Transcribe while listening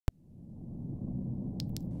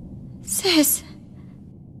Sis.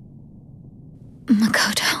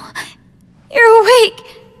 Makoto, you're awake!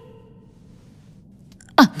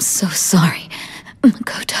 I'm so sorry,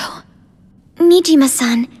 Makoto.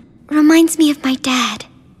 Nijima-san reminds me of my dad.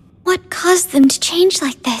 What caused them to change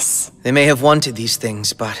like this? They may have wanted these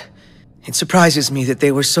things, but it surprises me that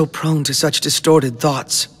they were so prone to such distorted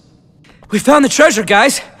thoughts. We found the treasure,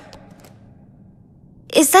 guys!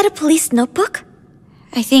 Is that a police notebook?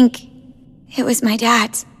 I think it was my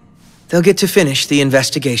dad's. They'll get to finish the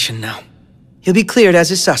investigation now. He'll be cleared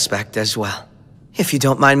as a suspect as well. If you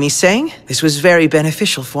don't mind me saying, this was very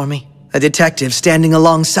beneficial for me. A detective standing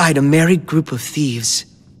alongside a married group of thieves.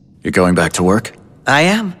 You're going back to work? I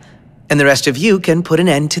am. And the rest of you can put an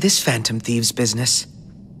end to this Phantom Thieves business.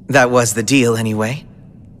 That was the deal anyway.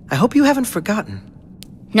 I hope you haven't forgotten.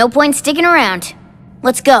 No point sticking around.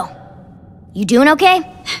 Let's go. You doing okay?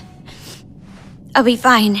 I'll be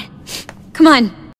fine. Come on.